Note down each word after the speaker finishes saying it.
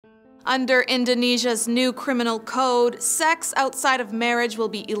Under Indonesia's new criminal code, sex outside of marriage will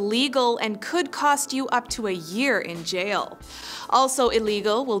be illegal and could cost you up to a year in jail. Also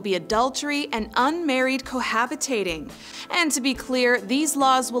illegal will be adultery and unmarried cohabitating. And to be clear, these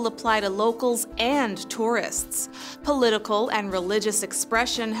laws will apply to locals and tourists. Political and religious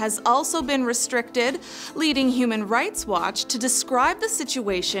expression has also been restricted, leading Human Rights Watch to describe the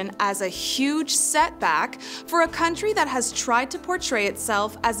situation as a huge setback for a country that has tried to portray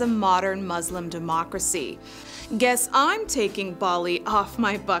itself as a modern Muslim democracy. Guess I'm taking Bali off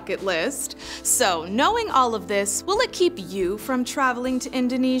my bucket list. So, knowing all of this, will it keep you from traveling to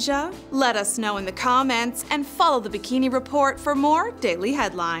Indonesia? Let us know in the comments and follow the Bikini Report for more daily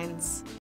headlines.